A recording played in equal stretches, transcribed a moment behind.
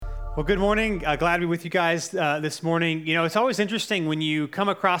Well, good morning. Glad to be with you guys this morning. You know, it's always interesting when you come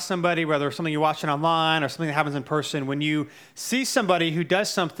across somebody, whether it's something you're watching online or something that happens in person, when you see somebody who does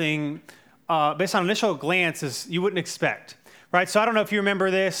something based on initial glances you wouldn't expect. Right, so I don't know if you remember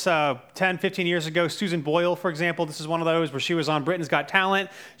this 10, 15 years ago, Susan Boyle, for example, this is one of those where she was on Britain's Got Talent.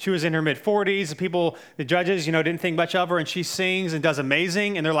 She was in her mid-40s. The judges, didn't think much of her, and she sings and does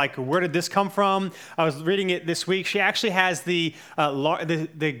amazing, and they're like, where did this come from? I was reading it this week. She actually has the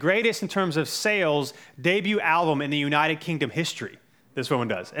greatest in terms of sales debut album in the United Kingdom history. This woman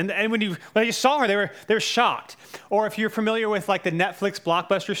does. And when you saw her, they were shocked. Or if you're familiar with like the Netflix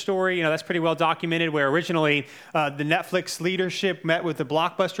Blockbuster story, that's pretty well documented, where originally the Netflix leadership met with the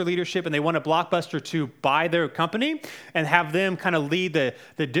Blockbuster leadership, and they wanted Blockbuster to buy their company and have them kind of lead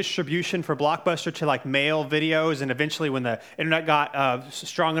the distribution for Blockbuster to like mail videos. And eventually when the internet got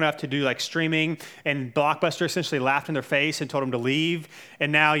strong enough to do like streaming, and Blockbuster essentially laughed in their face and told them to leave.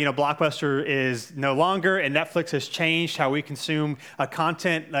 And now, Blockbuster is no longer, and Netflix has changed how we consume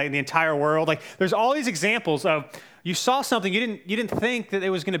content like in the entire world. Like there's all these examples of you saw something, you didn't think that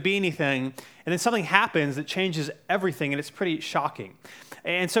it was going to be anything, and then something happens that changes everything, and it's pretty shocking.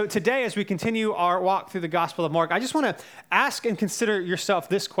 And so today, as we continue our walk through the Gospel of Mark, I just want to ask and consider yourself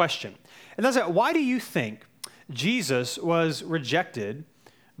this question. And that's why do you think Jesus was rejected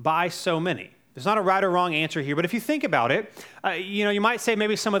by so many? There's not a right or wrong answer here, but if you think about it, you might say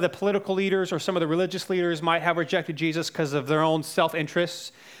maybe some of the political leaders or some of the religious leaders might have rejected Jesus because of their own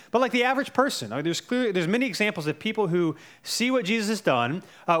self-interests. But like the average person, there's many examples of people who see what Jesus has done,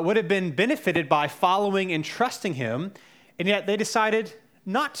 would have been benefited by following and trusting him, and yet they decided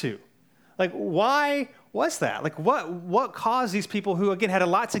not to. Like, why was that? Like, what caused these people who, again, had a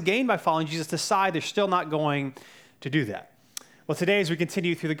lot to gain by following Jesus decide they're still not going to do that? Well, today, as we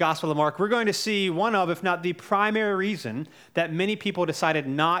continue through the Gospel of Mark, we're going to see one of, if not the primary reason that many people decided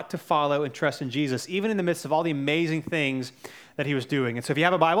not to follow and trust in Jesus, even in the midst of all the amazing things that he was doing. And so if you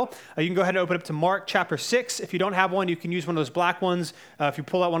have a Bible, you can go ahead and open up to Mark chapter 6. If you don't have one, you can use one of those black ones. If you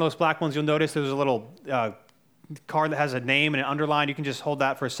pull out one of those black ones, you'll notice there's a little card that has a name and an underline. You can just hold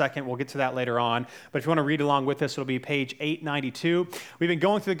that for a second. We'll get to that later on. But if you want to read along with us, it'll be page 892. We've been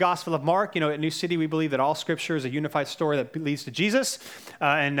going through the Gospel of Mark. At New City, we believe that all Scripture is a unified story that leads to Jesus.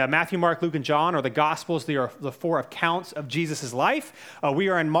 And Matthew, Mark, Luke, and John are the Gospels. They are the four accounts of Jesus' life. We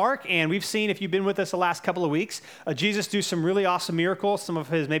are in Mark, and we've seen, if you've been with us the last couple of weeks, Jesus do some really awesome miracles, some of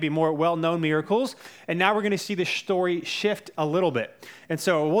his maybe more well-known miracles. And now we're going to see the story shift a little bit. And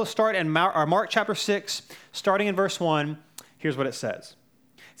so we'll start in Mark chapter 6, starting in verse 1. Here's what it says.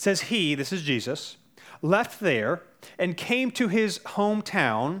 It says, he, this is Jesus, left there and came to his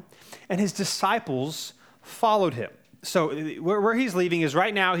hometown, and his disciples followed him. So where he's leaving is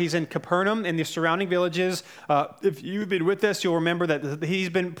right now he's in Capernaum and the surrounding villages. If you've been with us, you'll remember that he's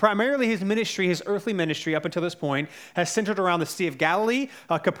been primarily his ministry, his earthly ministry up until this point, has centered around the Sea of Galilee.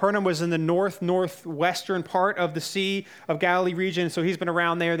 Capernaum was in the northwestern part of the Sea of Galilee region, so he's been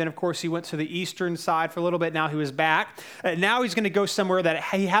around there. Then, of course, he went to the eastern side for a little bit. Now he was back. Now he's going to go somewhere that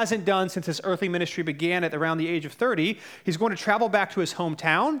he hasn't done since his earthly ministry began at around the age of 30. He's going to travel back to his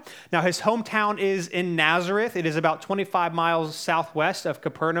hometown. Now, his hometown is in Nazareth. It is about 25 miles southwest of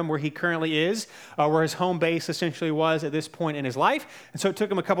Capernaum, where he currently is, where his home base essentially was at this point in his life. And so it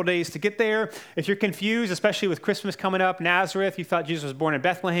took him a couple days to get there. If you're confused, especially with Christmas coming up, Nazareth, you thought Jesus was born in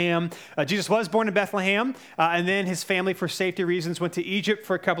Bethlehem. Jesus was born in Bethlehem, and then his family, for safety reasons, went to Egypt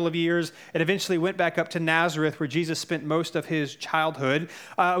for a couple of years and eventually went back up to Nazareth, where Jesus spent most of his childhood.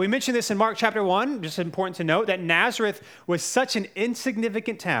 We mentioned this in Mark chapter 1. Just important to note that Nazareth was such an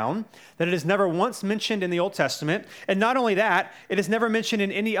insignificant town that it is never once mentioned in the Old Testament. And not only that, it is never mentioned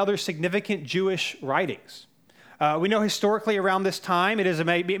in any other significant Jewish writings. We know historically around this time, it is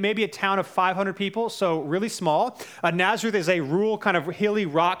maybe a town of 500 people, so really small. Nazareth is a rural kind of hilly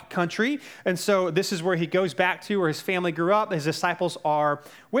rock country, and so this is where he goes back to, where his family grew up. His disciples are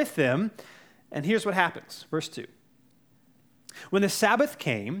with them, and here's what happens. Verse 2. When the Sabbath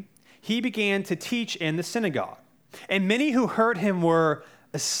came, he began to teach in the synagogue, and many who heard him were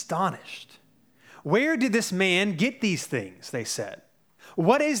astonished. Where did this man get these things, they said?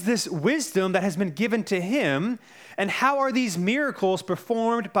 What is this wisdom that has been given to him, and how are these miracles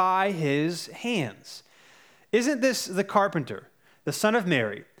performed by his hands? Isn't this the carpenter, the son of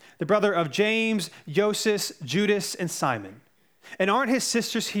Mary, the brother of James, Joseph, Judas, and Simon? And aren't his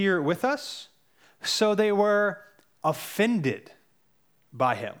sisters here with us? So they were offended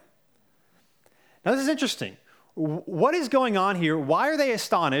by him. Now, this is interesting. What is going on here? Why are they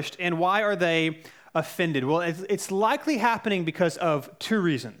astonished, and why are they offended? Well, it's likely happening because of two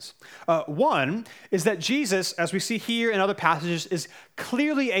reasons. One is that Jesus, as we see here in other passages, is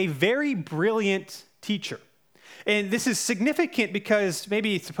clearly a very brilliant teacher. And this is significant because,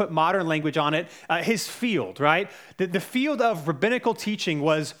 maybe to put modern language on it, his field, right? The field of rabbinical teaching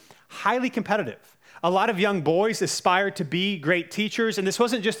was highly competitive. A lot of young boys aspired to be great teachers, and this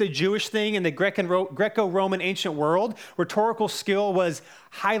wasn't just a Jewish thing in the Greco-Roman ancient world. Rhetorical skill was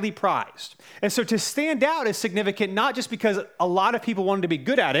highly prized. And so to stand out is significant, not just because a lot of people wanted to be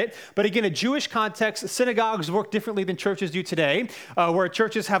good at it, but again, a Jewish context, synagogues work differently than churches do today, where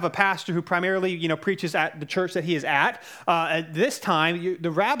churches have a pastor who primarily, preaches at the church that he is at. At this time,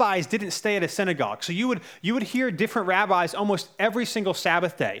 the rabbis didn't stay at a synagogue. So you would hear different rabbis almost every single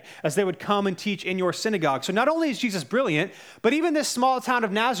Sabbath day as they would come and teach in your synagogue. So not only is Jesus brilliant, but even this small town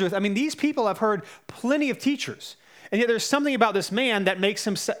of Nazareth, these people have heard plenty of teachers. And yet there's something about this man that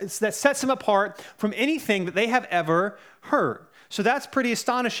that sets him apart from anything that they have ever heard. So that's pretty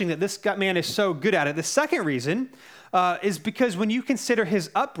astonishing that this man is so good at it. The second reason is because when you consider his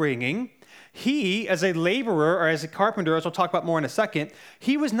upbringing, he, as a laborer or as a carpenter, as we'll talk about more in a second,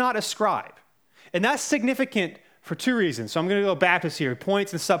 he was not a scribe. And that's significant for two reasons. So I'm going to go Baptist here,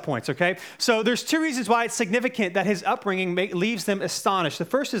 points and subpoints, okay? So there's two reasons why it's significant that his upbringing leaves them astonished. The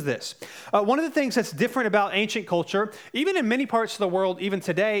first is this. One of the things that's different about ancient culture, even in many parts of the world, even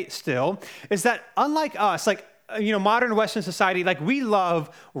today still, is that unlike us, modern Western society, we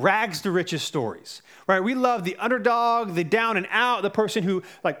love rags to riches stories, right? We love the underdog, the down and out, the person who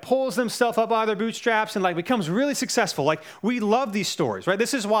pulls themselves up out of their bootstraps and becomes really successful. We love these stories, right?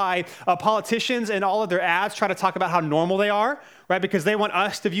 This is why politicians and all of their ads try to talk about how normal they are, right? Because they want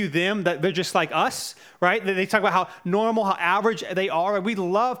us to view them that they're just like us, right? They talk about how normal, how average they are. We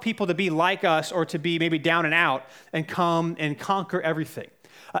love people to be like us or to be maybe down and out and come and conquer everything.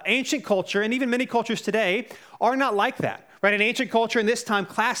 Ancient culture, and even many cultures today, are not like that, right? In ancient culture in this time,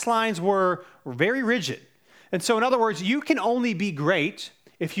 class lines were very rigid. And so in other words, you can only be great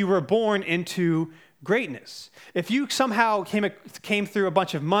if you were born into greatness. If you somehow came through a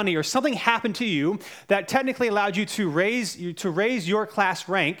bunch of money or something happened to you that technically allowed you to raise your class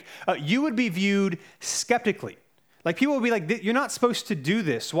rank, you would be viewed skeptically. People would be like, you're not supposed to do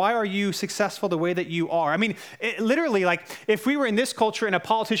this. Why are you successful the way that you are? Literally, if we were in this culture and a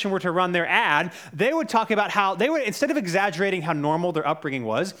politician were to run their ad, they would talk about how they would, instead of exaggerating how normal their upbringing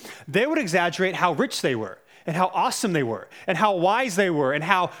was, they would exaggerate how rich they were and how awesome they were and how wise they were and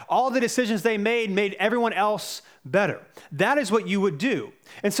how all the decisions they made everyone else better. That is what you would do.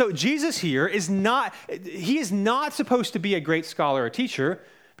 And so Jesus here is not supposed to be a great scholar or teacher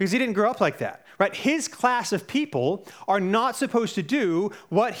because he didn't grow up like that. Right? His class of people are not supposed to do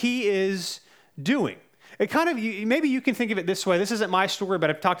what he is doing. Maybe you can think of it this way. This isn't my story, but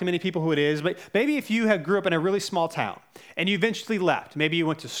I've talked to many people who it is. But maybe if you grew up in a really small town and you eventually left, maybe you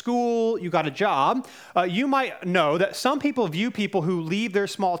went to school, you got a job, you might know that some people view people who leave their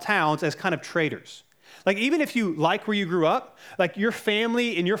small towns as kind of traitors. Even if you like where you grew up, your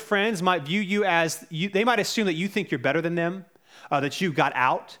family and your friends might view you as, they might assume that you think you're better than them. That you got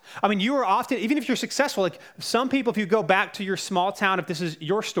out. You are often, even if you're successful, some people, if you go back to your small town, if this is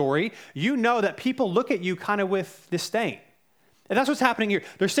your story, you know that people look at you kind of with disdain. And that's what's happening here.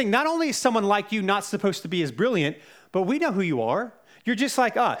 They're saying not only is someone like you not supposed to be as brilliant, but we know who you are. You're just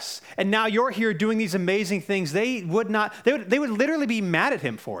like us. And now you're here doing these amazing things. They would literally be mad at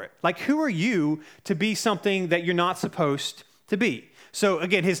him for it. Who are you to be something that you're not supposed to be? So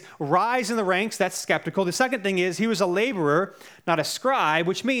again, his rise in the ranks, that's skeptical. The second thing is he was a laborer, not a scribe,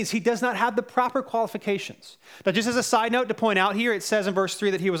 which means he does not have the proper qualifications. Now, just as a side note to point out here, it says in verse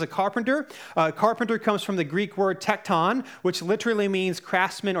 3 that he was a carpenter. Carpenter comes from the Greek word tekton, which literally means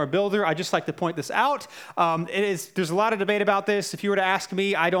craftsman or builder. I just like to point this out. There's a lot of debate about this. If you were to ask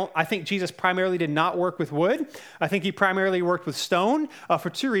me, I think Jesus primarily did not work with wood. I think he primarily worked with stone for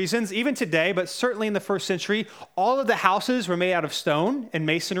two reasons. Even today, but certainly in the first century, all of the houses were made out of stone and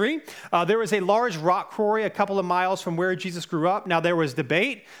masonry. There was a large rock quarry a couple of miles from where Jesus grew up. Now, there was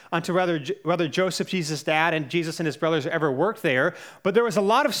debate onto whether Joseph, Jesus' dad, and Jesus and his brothers ever worked there, but there was a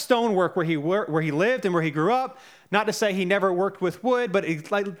lot of stonework where he lived and where he grew up. Not to say he never worked with wood, but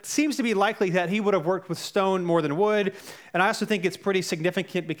it seems to be likely that he would have worked with stone more than wood. And I also think it's pretty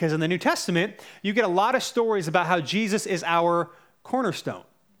significant because in the New Testament, you get a lot of stories about how Jesus is our cornerstone.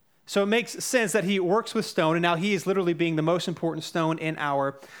 So it makes sense that he works with stone, and now he is literally being the most important stone in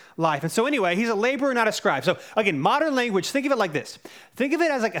our life. And so anyway, he's a laborer, not a scribe. So again, modern language, think of it like this. Think of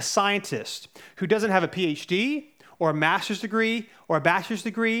it as a scientist who doesn't have a PhD or a master's degree or a bachelor's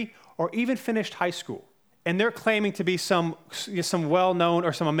degree or even finished high school. and they're claiming to be some well-known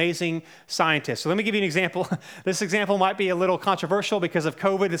or some amazing scientist. So let me give you an example. This example might be a little controversial because of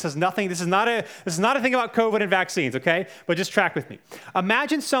COVID. This is not a thing about COVID and vaccines, okay? But just track with me.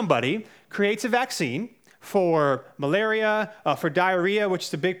 Imagine somebody creates a vaccine for malaria, for diarrhea, which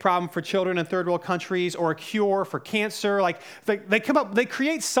is a big problem for children in third world countries, or a cure for cancer. Like they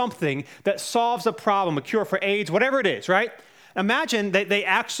create something that solves a problem, a cure for AIDS, whatever it is, right? Imagine that they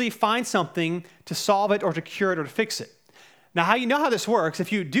actually find something to solve it or to cure it or to fix it. Now, how this works,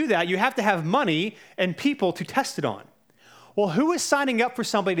 if you do that, you have to have money and people to test it on. Well, who is signing up for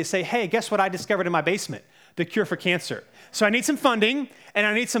somebody to say, hey, guess what I discovered in my basement? The cure for cancer. So I need some funding and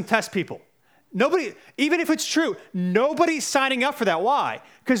I need some test people. Nobody, even if it's true, nobody's signing up for that. Why?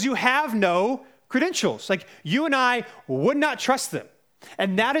 Because you have no credentials. Like, you and I would not trust them.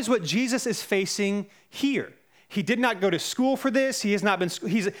 And that is what Jesus is facing here. He did not go to school for this. He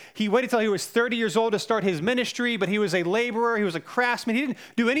waited till he was 30 years old to start his ministry, but he was a laborer. He was a craftsman. He didn't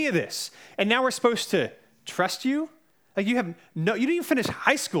do any of this. And now we're supposed to trust you? Like, you didn't even finish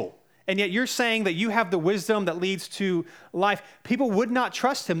high school. And yet you're saying that you have the wisdom that leads to life. People would not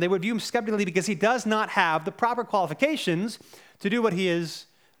trust him. They would view him skeptically because he does not have the proper qualifications to do what he is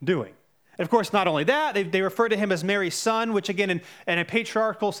doing. And of course, not only that, they refer to him as Mary's son, which again, in a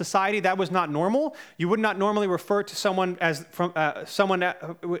patriarchal society, that was not normal. You would not normally refer to someone as someone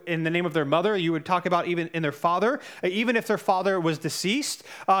in the name of their mother. You would talk about even in their father, even if their father was deceased.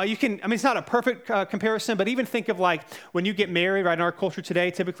 It's not a perfect comparison, but even think of like when you get married, right, in our culture today,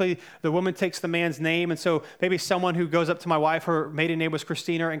 typically the woman takes the man's name. And so maybe someone who goes up to my wife, her maiden name was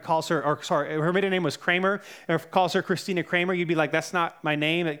Christina and calls her, her maiden name was Kramer, and calls her Christina Kramer, you'd be like, that's not my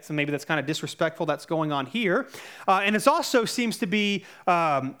name. So maybe that's kind of disrespectful that's going on here. And it also seems to be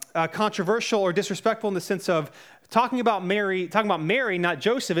controversial or disrespectful in the sense of talking about Mary, not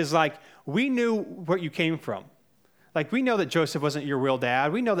Joseph, is like, we knew where you came from. Like, we know that Joseph wasn't your real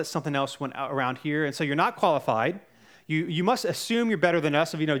dad. We know that something else went around here. And so you're not qualified. You must assume you're better than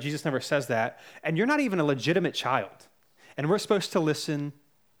us. If you know, Jesus never says that. And you're not even a legitimate child. And we're supposed to listen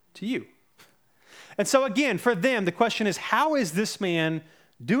to you. And so again, for them, the question is, how is this man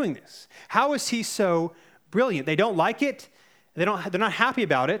doing this? How is he so brilliant? They don't like it. They're not happy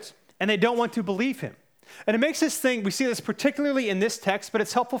about it. And they don't want to believe him. And it makes us think, we see this particularly in this text, but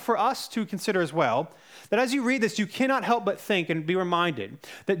it's helpful for us to consider as well, that as you read this, you cannot help but think and be reminded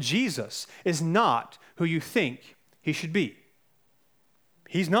that Jesus is not who you think he should be.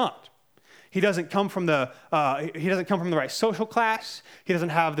 He's not. He doesn't come from the right social class. He doesn't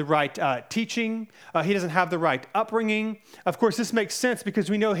have the right teaching. He doesn't have the right upbringing. Of course, this makes sense because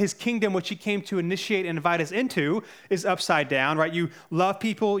we know his kingdom, which he came to initiate and invite us into, is upside down, right? You love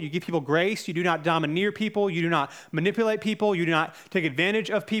people. You give people grace. You do not domineer people. You do not manipulate people. You do not take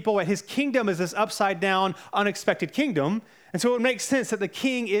advantage of people. And his kingdom is this upside down, unexpected kingdom. And so it makes sense that the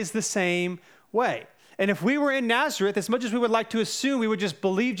king is the same way. And if we were in Nazareth, as much as we would like to assume we would just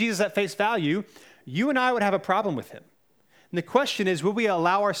believe Jesus at face value, you and I would have a problem with him. And the question is, will we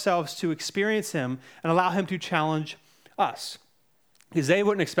allow ourselves to experience him and allow him to challenge us? Because they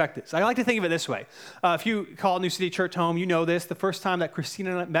wouldn't expect this. I like to think of it this way. If you call New City Church home, you know this. The first time that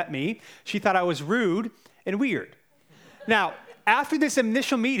Christina met me, she thought I was rude and weird. Now, after this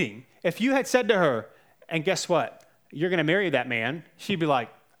initial meeting, if you had said to her, and guess what? You're going to marry that man, she'd be like,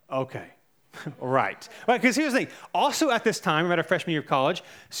 okay. Right. Because here's the thing. Also at this time, I'm at her freshman year of college,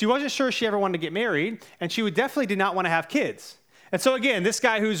 she wasn't sure she ever wanted to get married, and she definitely did not want to have kids. And so again, this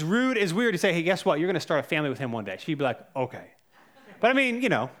guy who's rude is weird to say, hey, guess what? You're going to start a family with him one day. She'd be like, okay. But I mean,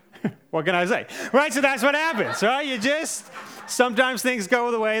 what can I say? Right? So that's what happens, right? Sometimes things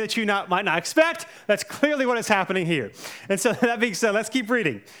go the way that you might not expect. That's clearly what is happening here. And so that being said, let's keep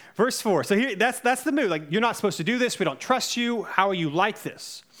reading. Verse 4. So here, that's the mood. Like, you're not supposed to do this. We don't trust you. How are you like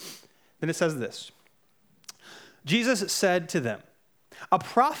this? Then it says this. Jesus said to them, a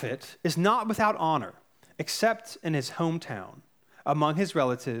prophet is not without honor, except in his hometown, among his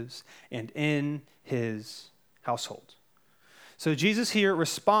relatives, and in his household. So Jesus here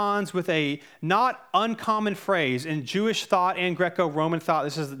responds with a not uncommon phrase in Jewish thought and Greco-Roman thought.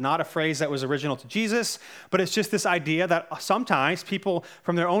 This is not a phrase that was original to Jesus, but it's just this idea that sometimes people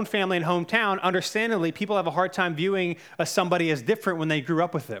from their own family and hometown, understandably, people have a hard time viewing somebody as different when they grew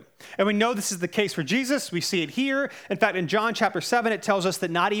up with them. And we know this is the case for Jesus. We see it here. In fact, in John chapter 7, it tells us that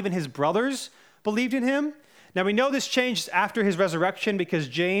not even his brothers believed in him. Now, we know this changed after his resurrection because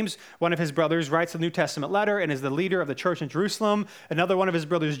James, one of his brothers, writes a New Testament letter and is the leader of the church in Jerusalem. Another one of his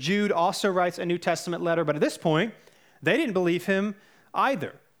brothers, Jude, also writes a New Testament letter. But at this point, they didn't believe him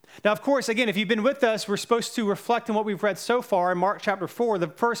either. Now, of course, again, if you've been with us, we're supposed to reflect on what we've read so far in Mark chapter 4. The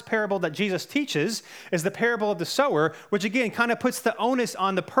first parable that Jesus teaches is the parable of the sower, which again kind of puts the onus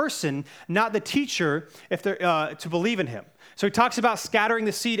on the person, not the teacher, if they're to believe in him. So he talks about scattering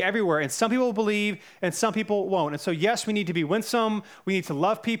the seed everywhere, and some people will believe and some people won't. And so, yes, we need to be winsome, we need to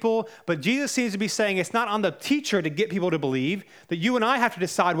love people, but Jesus seems to be saying it's not on the teacher to get people to believe, that you and I have to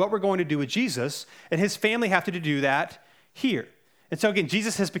decide what we're going to do with Jesus, and his family have to do that here. And so again,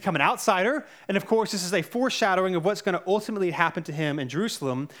 Jesus has become an outsider, and of course, this is a foreshadowing of what's going to ultimately happen to him in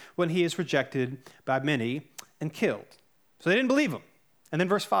Jerusalem when he is rejected by many and killed. So they didn't believe him. And then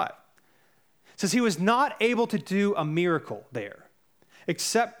verse 5 says he was not able to do a miracle there,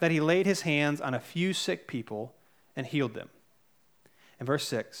 except that he laid his hands on a few sick people and healed them. And verse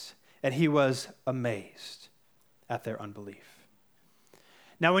 6, and he was amazed at their unbelief.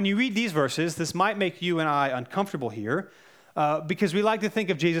 Now, when you read these verses, this might make you and I uncomfortable here, because we like to think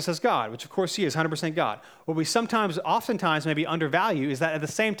of Jesus as God, which of course he is 100% God. What we oftentimes maybe undervalue is that at the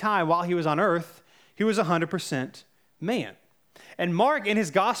same time, while he was on earth, he was 100% man. And Mark in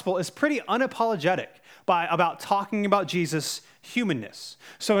his gospel is pretty unapologetic about talking about Jesus' humanness.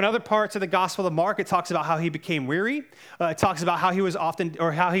 So in other parts of the Gospel of Mark, it talks about how he became weary. It talks about how he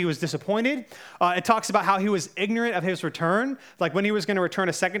was disappointed. It talks about how he was ignorant of his return. Like when he was going to return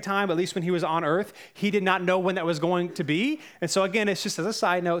a second time, at least when he was on earth, he did not know when that was going to be. And so again, it's just as a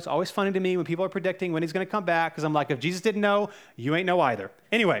side note, it's always funny to me when people are predicting when he's going to come back, because I'm like, if Jesus didn't know, you ain't know either.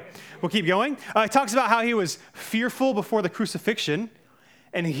 Anyway, we'll keep going. It talks about how he was fearful before the crucifixion.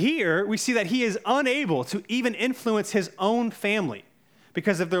 And here we see that he is unable to even influence his own family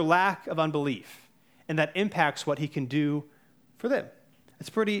because of their lack of unbelief. And that impacts what he can do for them. It's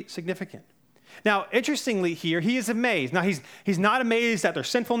pretty significant. Now, interestingly here, he is amazed. Now, he's not amazed at their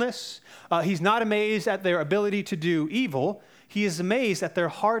sinfulness. He's not amazed at their ability to do evil. He is amazed at their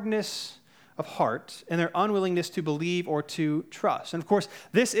hardness of heart and their unwillingness to believe or to trust. And of course,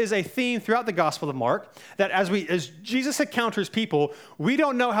 this is a theme throughout the Gospel of Mark, that as Jesus encounters people, we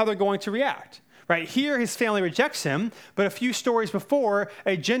don't know how they're going to react. Right here, his family rejects him, but a few stories before,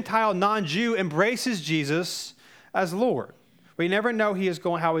 a Gentile non-Jew embraces Jesus as Lord. We never know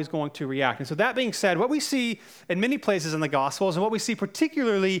how he's going to react. And so that being said, what we see in many places in the Gospels, and what we see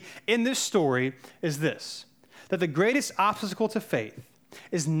particularly in this story, is this: that the greatest obstacle to faith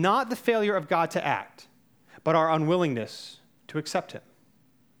is not the failure of God to act, but our unwillingness to accept him.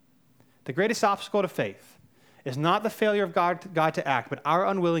 The greatest obstacle to faith is not the failure of God to act, but our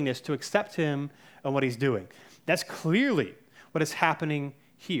unwillingness to accept him and what he's doing. That's clearly what is happening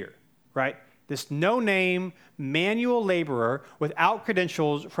here, right? This no-name manual laborer without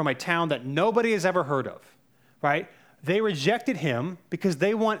credentials from a town that nobody has ever heard of, right? They rejected him because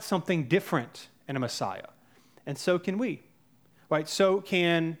they want something different in a Messiah. And so can we. Right, so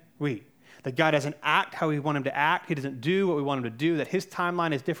can we. That God doesn't act how we want him to act. He doesn't do what we want him to do. That his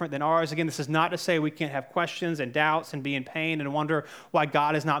timeline is different than ours. Again, this is not to say we can't have questions and doubts and be in pain and wonder why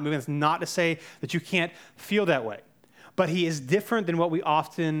God is not moving. It's not to say that you can't feel that way. But he is different than what we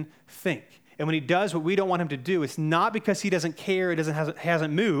often think. And when he does what we don't want him to do, it's not because he doesn't care,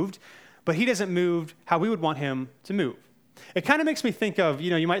 hasn't moved, but he doesn't move how we would want him to move. It kind of makes me think of,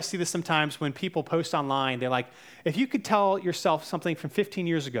 you might see this sometimes when people post online. They're like, if you could tell yourself something from 15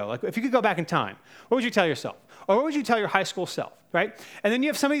 years ago, like if you could go back in time, what would you tell yourself? Or what would you tell your high school self, right? And then you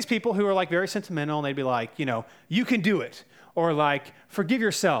have some of these people who are like very sentimental, and they'd be like, you can do it. Or like, forgive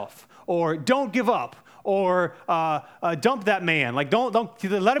yourself. Or don't give up. Or dump that man. Like, don't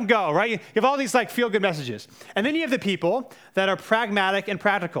let him go, right? You have all these like feel-good messages. And then you have the people that are pragmatic and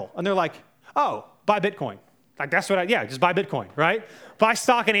practical. And they're like, oh, buy Bitcoin. Like, that's just buy Bitcoin, right? Buy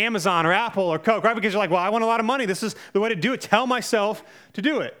stock in Amazon or Apple or Coke, right? Because you're like, well, I want a lot of money. This is the way to do it. Tell myself to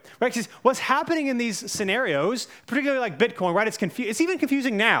do it, right? Because what's happening in these scenarios, particularly like Bitcoin, right? It's even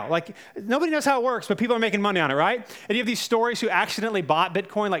confusing now. Like, nobody knows how it works, but people are making money on it, right? And you have these stories who accidentally bought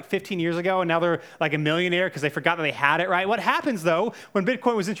Bitcoin like 15 years ago, and now they're like a millionaire because they forgot that they had it, right? What happens, though, when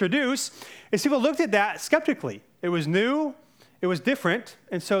Bitcoin was introduced is people looked at that skeptically. It was new, it was different,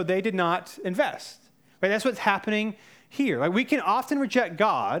 and so they did not invest. Right? That's what's happening here. Like, we can often reject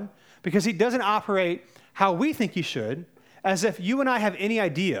God because he doesn't operate how we think he should, as if you and I have any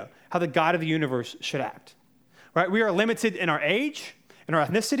idea how the God of the universe should act. Right? We are limited in our age, in our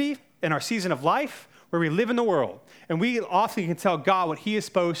ethnicity, in our season of life, where we live in the world. And we often can tell God what he is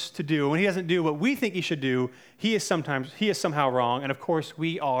supposed to do. When he doesn't do what we think he should do, he is somehow wrong. And of course,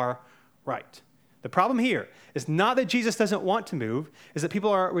 we are right. The problem here is not that Jesus doesn't want to move, is that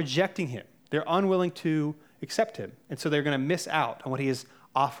people are rejecting him. They're unwilling to accept him, and so they're going to miss out on what he is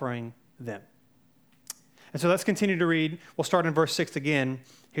offering them. And so let's continue to read. We'll start in verse 6 again.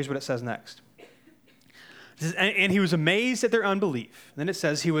 Here's what it says next. It says, and he was amazed at their unbelief. And then it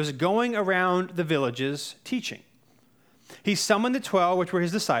says, he was going around the villages teaching. He summoned the 12, which were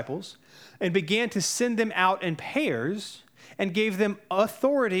his disciples, and began to send them out in pairs and gave them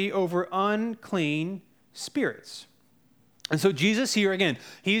authority over unclean spirits. And so Jesus here, again,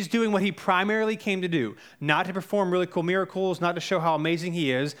 he's doing what he primarily came to do, not to perform really cool miracles, not to show how amazing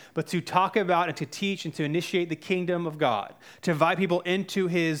he is, but to talk about and to teach and to initiate the kingdom of God, to invite people into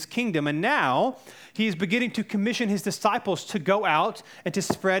his kingdom. And now he is beginning to commission his disciples to go out and to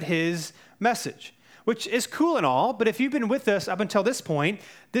spread his message, which is cool and all, but if you've been with us up until this point,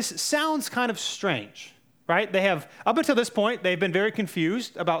 this sounds kind of strange. Right? They have, up until this point, they've been very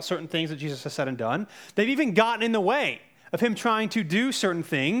confused about certain things that Jesus has said and done. They've even gotten in the way of him trying to do certain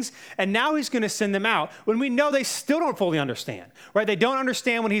things, and now he's going to send them out when we know they still don't fully understand, right? They don't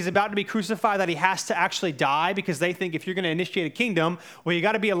understand when he's about to be crucified that he has to actually die because they think if you're going to initiate a kingdom, well, you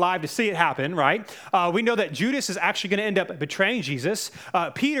got to be alive to see it happen, right? We know that Judas is actually going to end up betraying Jesus.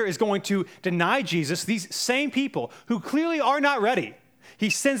 Peter is going to deny Jesus. These same people who clearly are not ready, he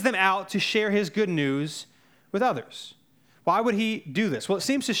sends them out to share his good news with others. Why would he do this? Well, it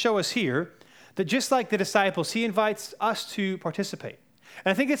seems to show us here that just like the disciples, he invites us to participate.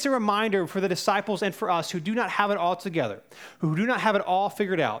 And I think it's a reminder for the disciples and for us who do not have it all together, who do not have it all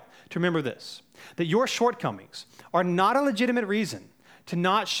figured out, to remember this, that your shortcomings are not a legitimate reason to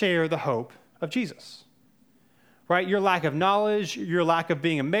not share the hope of Jesus, right? Your lack of knowledge, your lack of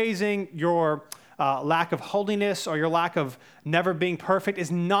being amazing, your lack of holiness, or your lack of never being perfect is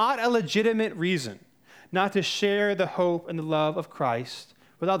not a legitimate reason not to share the hope and the love of Christ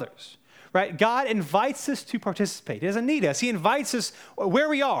with others, right? God invites us to participate. He doesn't need us. He invites us where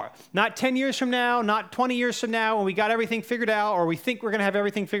we are, not 10 years from now, not 20 years from now when we got everything figured out or we think we're going to have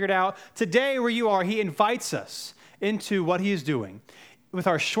everything figured out. Today, where you are, he invites us into what he is doing with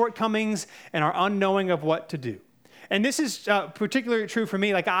our shortcomings and our unknowing of what to do. And this is particularly true for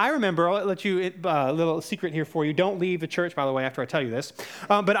me. Like I remember, I'll let you, a little secret here for you. Don't leave the church, by the way, after I tell you this.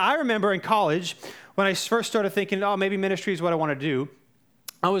 But I remember in college, when I first started thinking, oh, maybe ministry is what I want to do,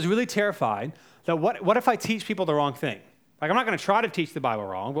 I was really terrified that what if I teach people the wrong thing? Like I'm not going to try to teach the Bible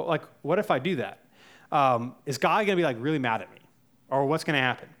wrong, but like what if I do that? Is God going to be like really mad at me? Or what's going to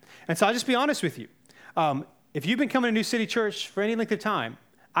happen? And so I'll just be honest with you. If you've been coming to New City Church for any length of time,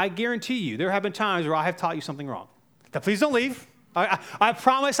 I guarantee you there have been times where I have taught you something wrong. Now, please don't leave. I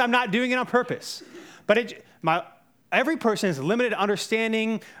promise I'm not doing it on purpose. But every person is limited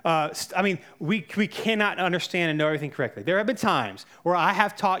understanding. We cannot understand and know everything correctly. There have been times where I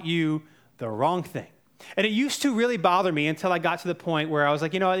have taught you the wrong thing. And it used to really bother me until I got to the point where I was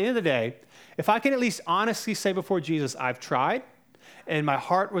like, at the end of the day, if I can at least honestly say before Jesus, I've tried, and my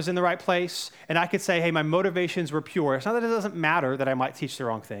heart was in the right place, and I could say, hey, my motivations were pure. It's not that it doesn't matter that I might teach the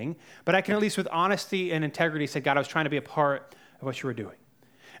wrong thing, but I can at least with honesty and integrity say, God, I was trying to be a part of what you were doing.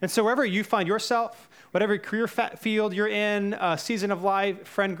 And so wherever you find yourself, whatever career field you're in, season of life,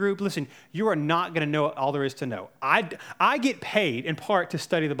 friend group, listen, you are not going to know all there is to know. I get paid in part to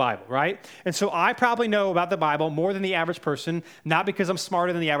study the Bible, right? And so I probably know about the Bible more than the average person, not because I'm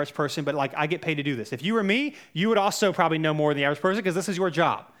smarter than the average person, but like I get paid to do this. If you were me, you would also probably know more than the average person because this is your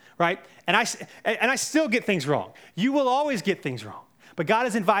job, right? And I still get things wrong. You will always get things wrong. But God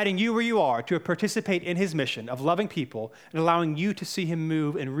is inviting you where you are to participate in his mission of loving people and allowing you to see him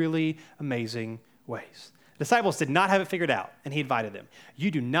move in really amazing ways. The disciples did not have it figured out, and he invited them.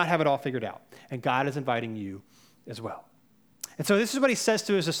 You do not have it all figured out, and God is inviting you as well. And so this is what he says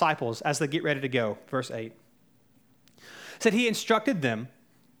to his disciples as they get ready to go. Verse 8. He said he instructed them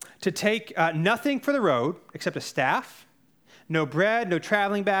to take nothing for the road except a staff, no bread, no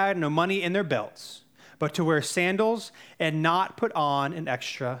traveling bag, no money in their belts, but to wear sandals and not put on an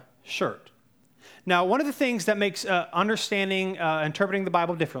extra shirt. Now, one of the things that makes understanding, interpreting the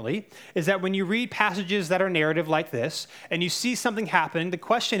Bible differently is that when you read passages that are narrative like this and you see something happen, the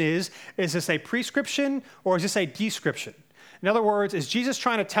question is this a prescription or is this a description? In other words, is Jesus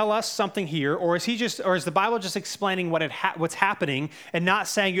trying to tell us something here, or is the Bible just explaining what's happening and not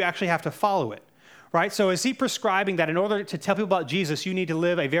saying you actually have to follow it? Right? So is he prescribing that in order to tell people about Jesus, you need to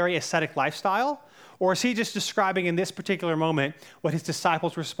live a very ascetic lifestyle? Or is he just describing in this particular moment what his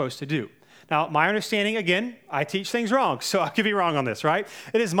disciples were supposed to do? Now, my understanding, again, I teach things wrong, so I could be wrong on this, right?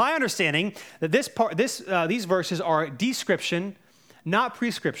 It is my understanding that these verses are description, not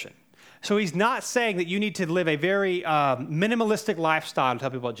prescription. So he's not saying that you need to live a very minimalistic lifestyle to tell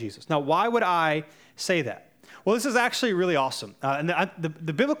people about Jesus. Now, why would I say that? Well, this is actually really awesome. And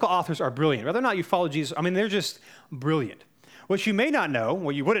the biblical authors are brilliant. Whether or not you follow Jesus, they're just brilliant. What you may not know,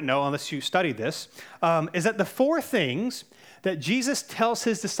 well, you wouldn't know unless you studied this, is that the four things that Jesus tells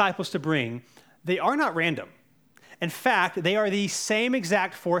his disciples to bring, they are not random. In fact, they are the same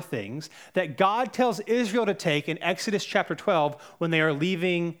exact four things that God tells Israel to take in Exodus chapter 12 when they are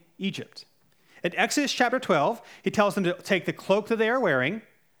leaving Egypt. In Exodus chapter 12, he tells them to take the cloak that they are wearing,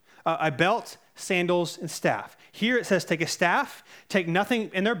 a belt, sandals, and staff. Here it says take a staff, take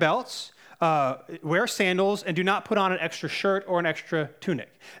nothing in their belts, wear sandals, and do not put on an extra shirt or an extra tunic.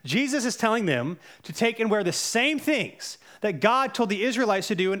 Jesus is telling them to take and wear the same things that God told the Israelites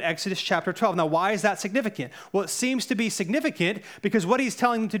to do in Exodus chapter 12. Now, why is that significant? Well, it seems to be significant because what he's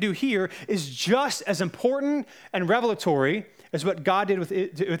telling them to do here is just as important and revelatory as what God did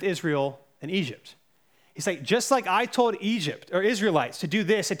with Israel in Egypt. He's like, just like I told Egypt or Israelites to do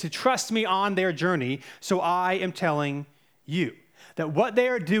this and to trust me on their journey, so I am telling you that what they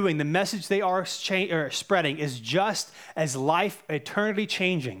are doing, the message they are spreading is just as life eternity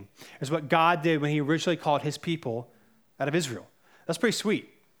changing as what God did when he originally called his people out of Israel. That's pretty sweet.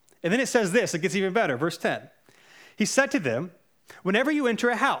 And then it says this, it gets even better. Verse 10. He said to them, whenever you enter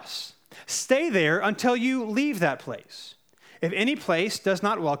a house, stay there until you leave that place. If any place does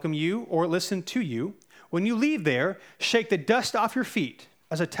not welcome you or listen to you, when you leave there, shake the dust off your feet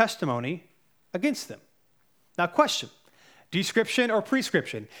as a testimony against them. Now, question, description or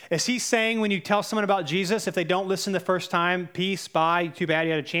prescription? Is he saying when you tell someone about Jesus, if they don't listen the first time, peace, bye, too bad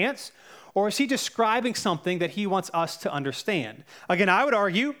you had a chance? Or is he describing something that he wants us to understand? Again, I would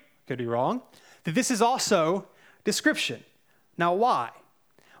argue, could be wrong, that this is also description. Now, why?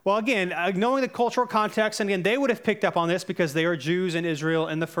 Well, again, knowing the cultural context, and again, they would have picked up on this because they are Jews in Israel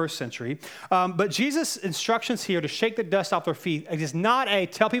in the first century. But Jesus' instructions here to shake the dust off their feet is not a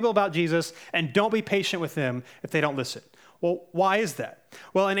tell people about Jesus and don't be patient with them if they don't listen. Well, why is that?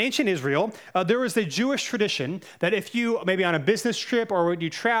 Well, in ancient Israel, there was a Jewish tradition that if you, maybe on a business trip or when you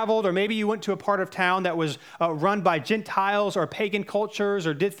traveled, or maybe you went to a part of town that was run by Gentiles or pagan cultures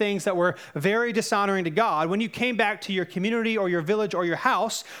or did things that were very dishonoring to God, when you came back to your community or your village or your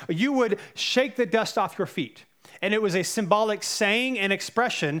house, you would shake the dust off your feet. And it was a symbolic saying and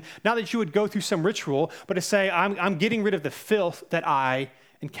expression, not that you would go through some ritual, but to say, I'm getting rid of the filth that I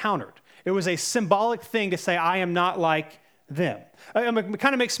encountered. It was a symbolic thing to say, I am not like them. It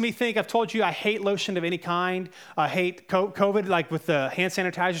kind of makes me think, I've told you I hate lotion of any kind. I hate COVID, like with the hand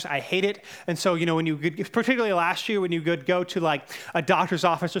sanitizers, I hate it. And so, when you, particularly last year, when you could go to like a doctor's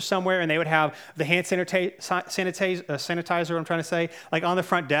office or somewhere and they would have the hand sanitizer, I'm trying to say, like on the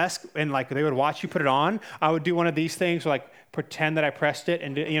front desk, and like they would watch you put it on, I would do one of these things, like pretend that I pressed it,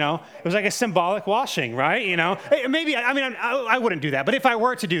 and it was like a symbolic washing, right? Maybe, I wouldn't do that, but if I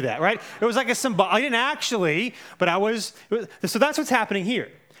were to do that, right? It was like a symbol. I didn't actually, but so that's what's happening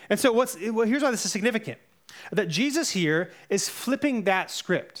here. And so here's why this is significant. That Jesus here is flipping that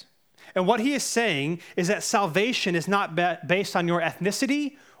script. And what he is saying is that salvation is not based on your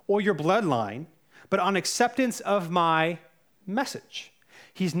ethnicity or your bloodline, but on acceptance of my message.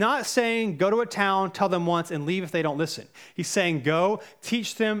 He's not saying go to a town, tell them once, and leave if they don't listen. He's saying go,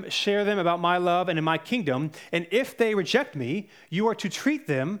 teach them, share them about my love and in my kingdom, and if they reject me, you are to treat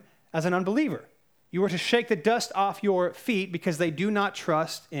them as an unbeliever. You are to shake the dust off your feet because they do not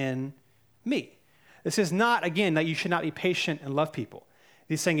trust in me. This is not, again, that you should not be patient and love people.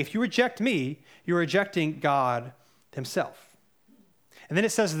 He's saying if you reject me, you're rejecting God himself. And then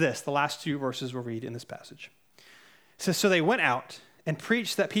it says this, the last two verses we'll read in this passage. It says, so they went out and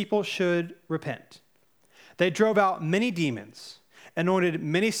preached that people should repent. They drove out many demons, anointed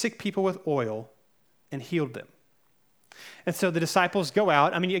many sick people with oil, and healed them. And so the disciples go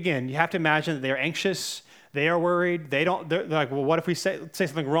out. Again, you have to imagine that they are anxious, they are worried, they're like, well, what if we say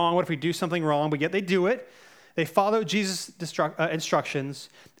something wrong? What if we do something wrong? But yet they do it. They follow Jesus' instructions,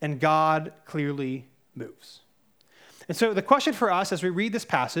 and God clearly moves. And so the question for us as we read this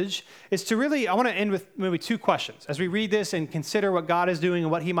passage is to really, I want to end with maybe two questions. As we read this and consider what God is doing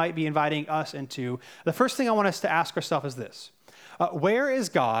and what he might be inviting us into, the first thing I want us to ask ourselves is this. Where is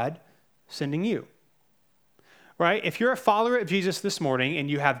God sending you? Right? If you're a follower of Jesus this morning and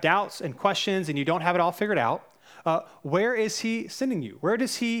you have doubts and questions and you don't have it all figured out, where is he sending you? Where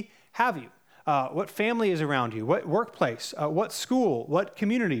does he have you? What family is around you? What workplace? What school? What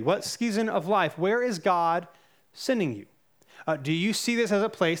community? What season of life? Where is God sending you? Do you see this as a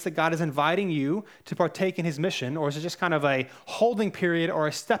place that God is inviting you to partake in his mission, or is it just kind of a holding period or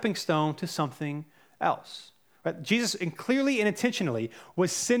a stepping stone to something else? Right? Jesus clearly and intentionally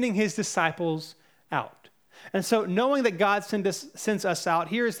was sending his disciples out. And so knowing that God sends us out,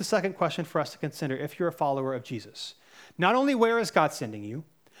 here is the second question for us to consider if you're a follower of Jesus. Not only where is God sending you,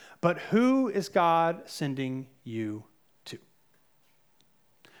 but who is God sending you to?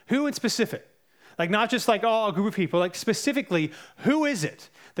 Who in specific? Like not just like, oh, a group of people, like specifically, who is it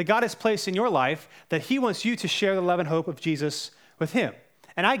that God has placed in your life that he wants you to share the love and hope of Jesus with him?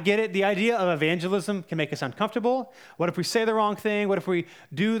 And I get it. The idea of evangelism can make us uncomfortable. What if we say the wrong thing? What if we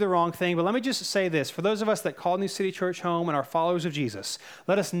do the wrong thing? But let me just say this. For those of us that call New City Church home and are followers of Jesus,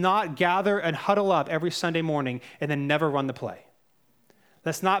 let us not gather and huddle up every Sunday morning and then never run the play.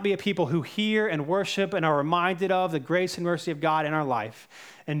 Let's not be a people who hear and worship and are reminded of the grace and mercy of God in our life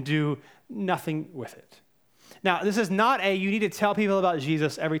and do nothing with it. Now, this is not you need to tell people about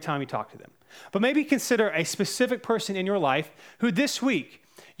Jesus every time you talk to them. But maybe consider a specific person in your life who this week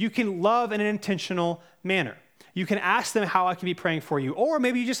you can love in an intentional manner. You can ask them how I can be praying for you. Or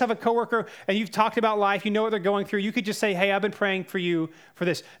maybe you just have a coworker and you've talked about life, you know what they're going through. You could just say, hey, I've been praying for you for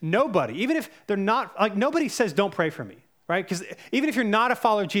this. Nobody, even if they're not, like nobody says don't pray for me, right? Because even if you're not a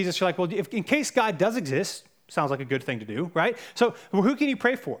follower of Jesus, you're like, well, in case God does exist, sounds like a good thing to do, right? So who can you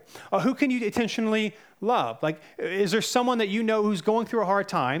pray for? Who can you intentionally love? Like, is there someone that you know who's going through a hard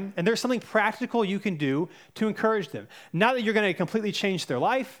time and there's something practical you can do to encourage them? Not that you're going to completely change their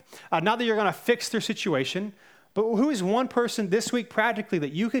life, not that you're going to fix their situation, but who is one person this week practically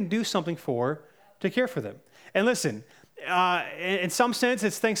that you can do something for to care for them? And listen, in some sense,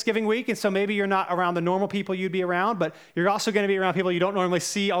 it's Thanksgiving week, and so maybe you're not around the normal people you'd be around, but you're also going to be around people you don't normally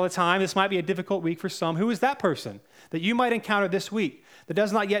see all the time. This might be a difficult week for some. Who is that person that you might encounter this week that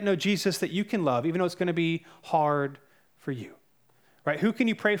does not yet know Jesus that you can love, even though it's going to be hard for you? Right? Who can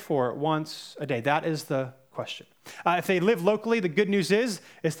you pray for once a day? That is the question. If they live locally, the good news is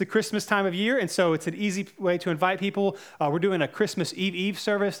it's the Christmas time of year, and so it's an easy way to invite people. We're doing a Christmas Eve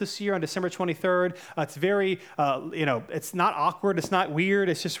service this year on December 23rd. It's very, it's not awkward. It's not weird.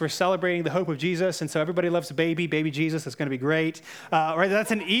 It's just we're celebrating the hope of Jesus, and so everybody loves baby Jesus. It's going to be great. Right?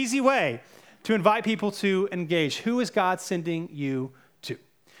 That's an easy way to invite people to engage. Who is God sending you to?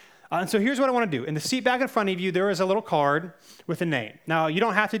 And so here's what I want to do. In the seat back in front of you, there is a little card with a name. Now, you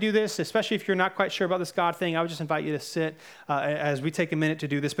don't have to do this, especially if you're not quite sure about this God thing. I would just invite you to sit as we take a minute to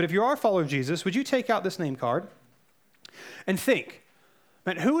do this. But if you are a follower of Jesus, would you take out this name card and think,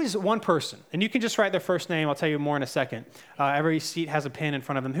 man, who is one person? And you can just write their first name. I'll tell you more in a second. Every seat has a pen in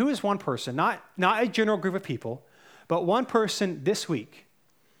front of them. Who is one person? Not a general group of people, but one person this week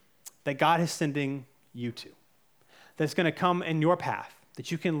that God is sending you to, that's going to come in your path, that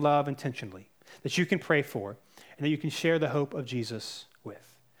you can love intentionally, that you can pray for, and that you can share the hope of Jesus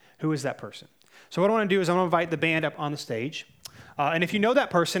with. Who is that person? So what I want to do is I want to invite the band up on the stage. And if you know that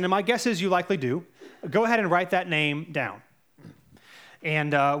person, and my guess is you likely do, go ahead and write that name down.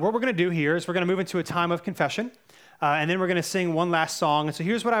 And what we're going to do here is we're going to move into a time of confession, and then we're going to sing one last song. And so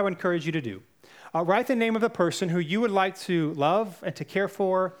here's what I would encourage you to do. Write the name of the person who you would like to love and to care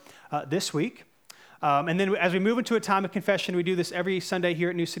for this week. And then as we move into a time of confession, we do this every Sunday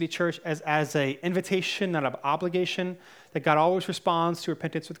here at New City Church as an invitation, not an obligation, that God always responds to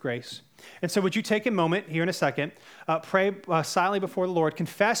repentance with grace. And so would you take a moment here in a second, pray silently before the Lord,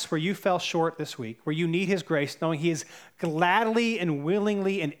 confess where you fell short this week, where you need his grace, knowing he is gladly and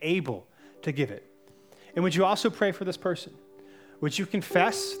willingly and able to give it. And would you also pray for this person? Would you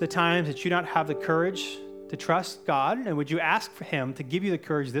confess the times that you don't have the courage to trust God? And would you ask for him to give you the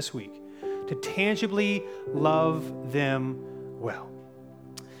courage this week to tangibly love them well?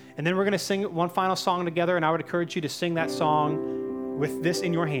 And then we're going to sing one final song together, and I would encourage you to sing that song with this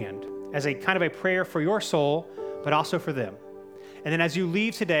in your hand as a kind of a prayer for your soul, but also for them. And then as you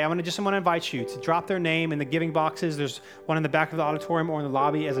leave today, I want to invite you to drop their name in the giving boxes. There's one in the back of the auditorium or in the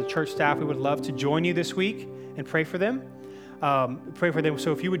lobby. As a church staff, we would love to join you this week and pray for them.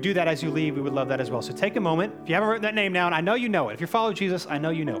 So if you would do that as you leave, we would love that as well. So take a moment. If you haven't written that name down, I know you know it. If you're following Jesus, I know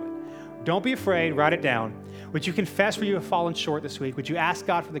you know it. Don't be afraid. Write it down. Would you confess where you have fallen short this week? Would you ask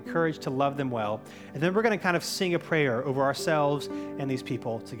God for the courage to love them well? And then we're going to kind of sing a prayer over ourselves and these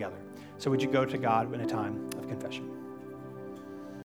people together. So would you go to God in a time of confession?